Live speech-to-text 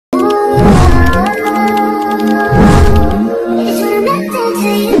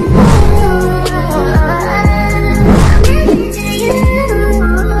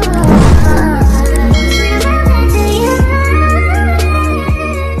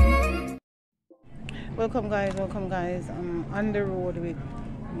welcome guys. I'm on the road with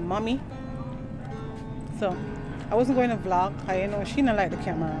mommy. So I wasn't going to vlog. I know she don't like the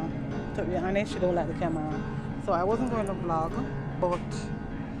camera. To be honest, she don't like the camera. So I wasn't going to vlog, but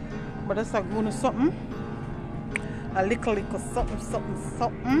it's like going to something. A little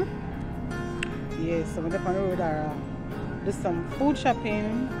something. Yeah, so we're on the road do some food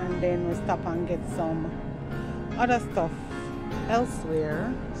shopping and then we'll stop and get some other stuff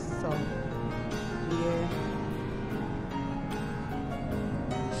elsewhere. So yeah,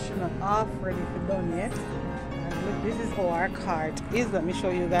 she's not off ready for done yet. And look, this is how our cart is. Let me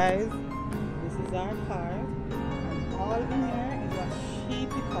show you guys. This is our cart, and all in here is what she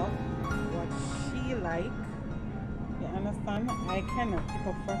pick up, what she like. You understand? I cannot pick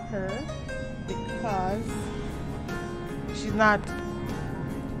up for her because she's not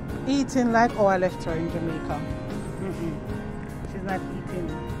eating like how I left her in Jamaica. She's not eating.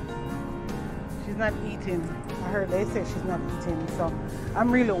 She's not eating. I heard they say she's not eating. So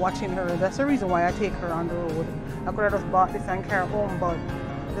I'm really watching her. That's the reason why I take her on the road. I could have just bought this and carry home, but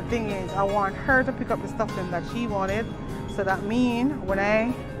the thing is, I want her to pick up the stuff that she wanted. So that means when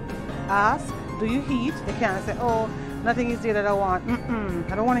I ask, do you eat? They can't say, oh, nothing is there that I want.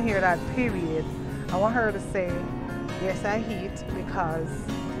 I don't want to hear that, period. I want her to say, yes, I eat, because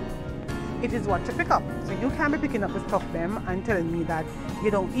it is what to pick up. So you can't be picking up the stuff them and telling me that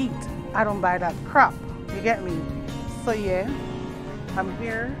you don't eat. I don't buy that crap. You get me? So yeah, I'm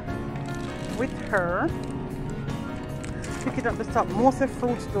here with her picking up the stuff, mostly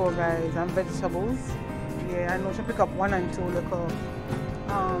fruits though, guys, and vegetables. Yeah, I know she pick up 1 and 2 little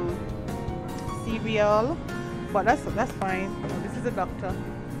cereal, but that's fine. This is a doctor.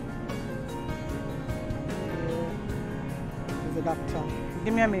 The doctor.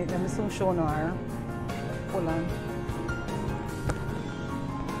 Give me a minute, let me soon show her. Hold on.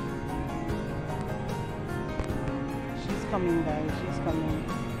 She's coming, guys. She's coming.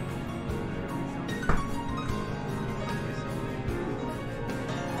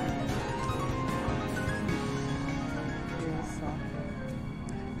 Yes,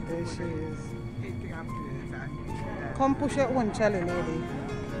 there she is. Come push your own Charlie, lady.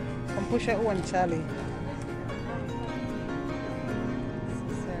 Come push your own Charlie.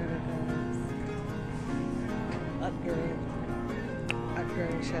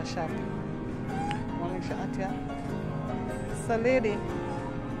 Shop. So lady,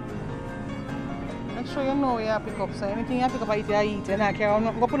 make sure you know you pick up. So anything you pick up, I eat. And I care. I'm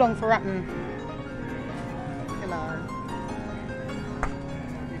not going to put on for rotten. Hello.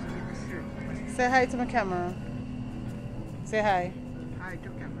 Say hi to my camera. Say hi. Hi to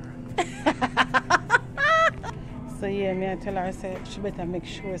camera. So yeah, me I tell her, say she better make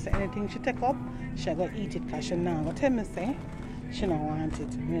sure so anything she take up, she go eat it, because she now go tell me say she don't want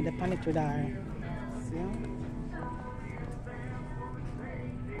it. Me the panic with her.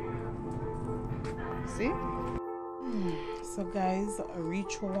 See? So guys, I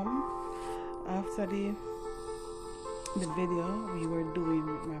reach home after the video we were doing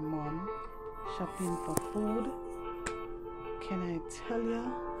with my mom, shopping for food. Can I tell you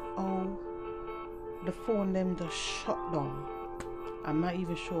how the phone them just shut down? I'm not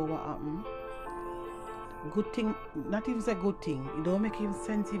even sure what happened. Good thing, not even a good thing. It don't make even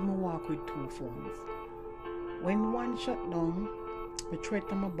sense even walk with 2 phones. When one shut down, I throw it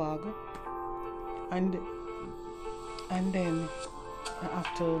in my bag, and then I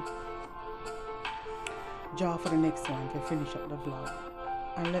have to draw for the next one to finish up the vlog.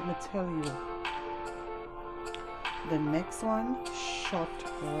 And let me tell you, the next one shut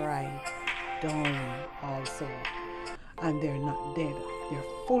right down also, and they're not dead. They're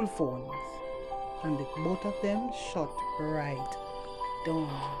full phones. And both of them shut right down,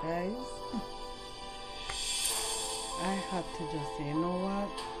 guys. I have to just say, you know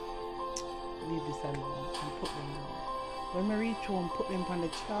what? Leave this alone and put them down. When I reach home, put them on the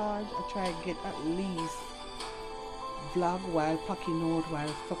charge. I try to get at least vlog while packing out,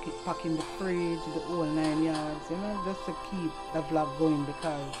 while packing the fridge, the whole 9 yards, you know, just to keep the vlog going,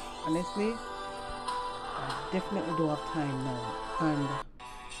 because honestly, I definitely don't have time now. And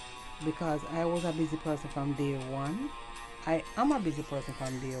because I was a busy person from day one. I am a busy person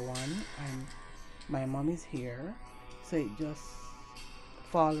from day one, and my mom is here, so it just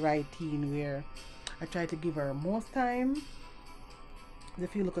fall right in where I try to give her most time. The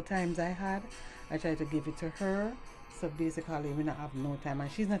few little times I had, I try to give it to her. So basically we not have no time, and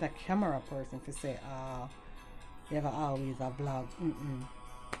she's not a camera person to say you ever always a vlog.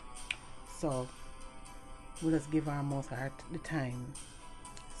 So we just give her most of the time.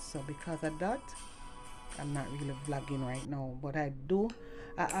 So because of that, I'm not really vlogging right now, but I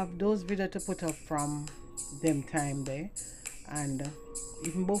have those videos to put up from them time there, and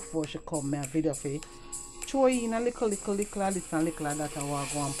even before she come, me a video for show you in a little this and little that I will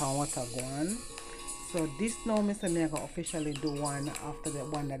go on pan what I go on. So this now me say me I go officially do one after the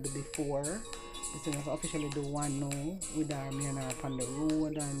one that I did before. This I go officially do one now with her, me and her up on the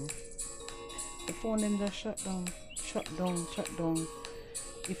road, and the phone then just shut down.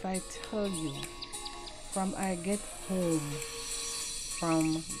 If I tell you, from I get home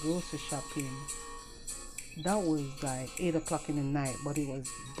from grocery shopping, that was like 8 o'clock in the night, but it was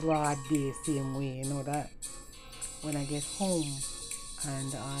broad day same way, you know that. When I get home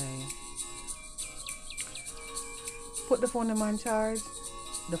and I put the phone them on charge,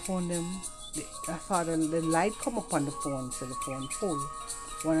 the phone them, I saw the light come up on the phone, so the phone full.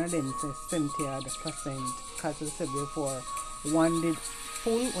 One of them says 70 the percent, because I said before, one did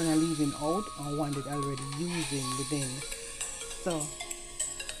full when I leaving out and one did already using within. So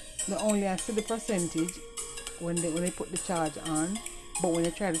not only I see the percentage when they put the charge on, but when I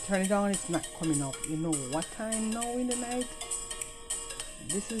try to turn it on, it's not coming up. You know what time now in the night?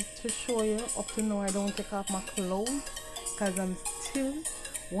 This is to show you up to now I don't take off my clothes, because I'm still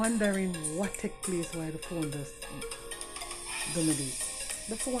wondering what take place while the phone just do me this.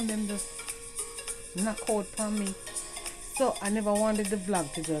 The phone them just knock out from me. So I never wanted the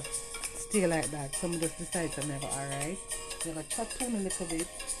vlog to just stay like that. So I just decided to never, alright. I'm gonna chat to me a little bit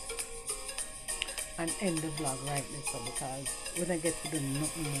and end the vlog right there, so because when I get to do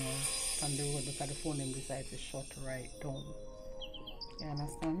nothing more on the road, because the phone them decide to shut right down. You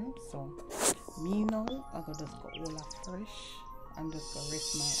understand? So me now I gotta just go all fresh and just go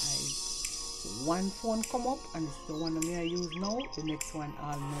rest my eyes. One phone come up and it's the one that I use now, the next one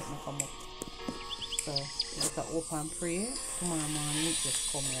all night may come up. So just open pray, tomorrow morning it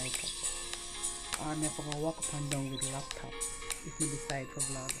just come right up. Or I'm gonna walk up and down with the laptop if we decide for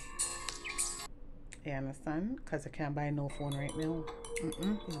vlog. You understand? Because I can't buy no phone right now.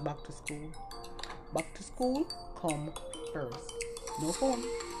 It's back to school. Back to school come first. No phone.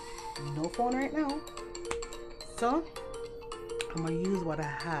 No phone right now. So I'm gonna use what I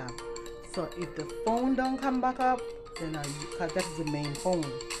have. So if the phone don't come back up, then because that's the main phone,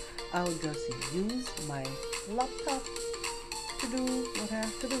 I'll just use my laptop to do what I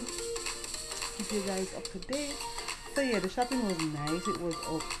have to do. Keep you guys up to date. So yeah, the shopping was nice. It was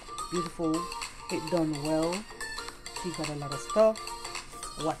beautiful. It done well. She got a lot of stuff.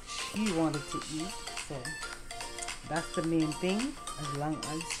 What she wanted to eat. So that's the main thing. As long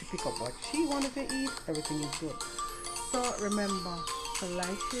as she pick up what she wanted to eat, everything is good. So remember to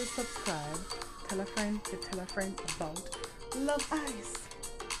like, share, subscribe, tell a friend to tell a friend about Love Ice,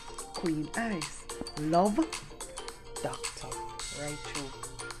 Queen Ice, Love Doctor, right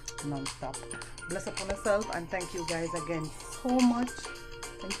through non-stop. Bless upon yourself, and thank you guys again so much.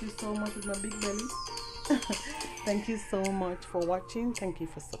 Thank you so much with my big belly. Thank you so much for watching. Thank you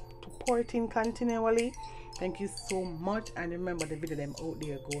for supporting continually. Thank you so much, and remember the video them out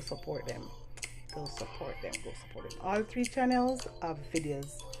there, go support them. Go support them. Go support them. All 3 channels have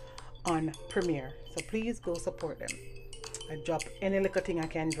videos on Premiere, so please go support them. I drop any little thing I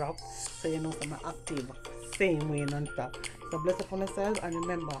can drop, so you know I'm active same way non-stop. So bless upon yourself, and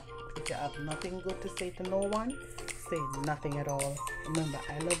remember, if you have nothing good to say to no one, say nothing at all. Remember,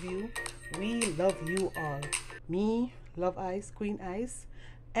 I love you. We love you all. Me, Love Ice, Queen Ice,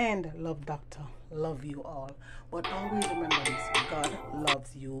 and Love Doctor. Love you all. But always remember this: God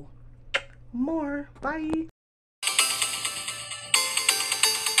loves you more. Bye.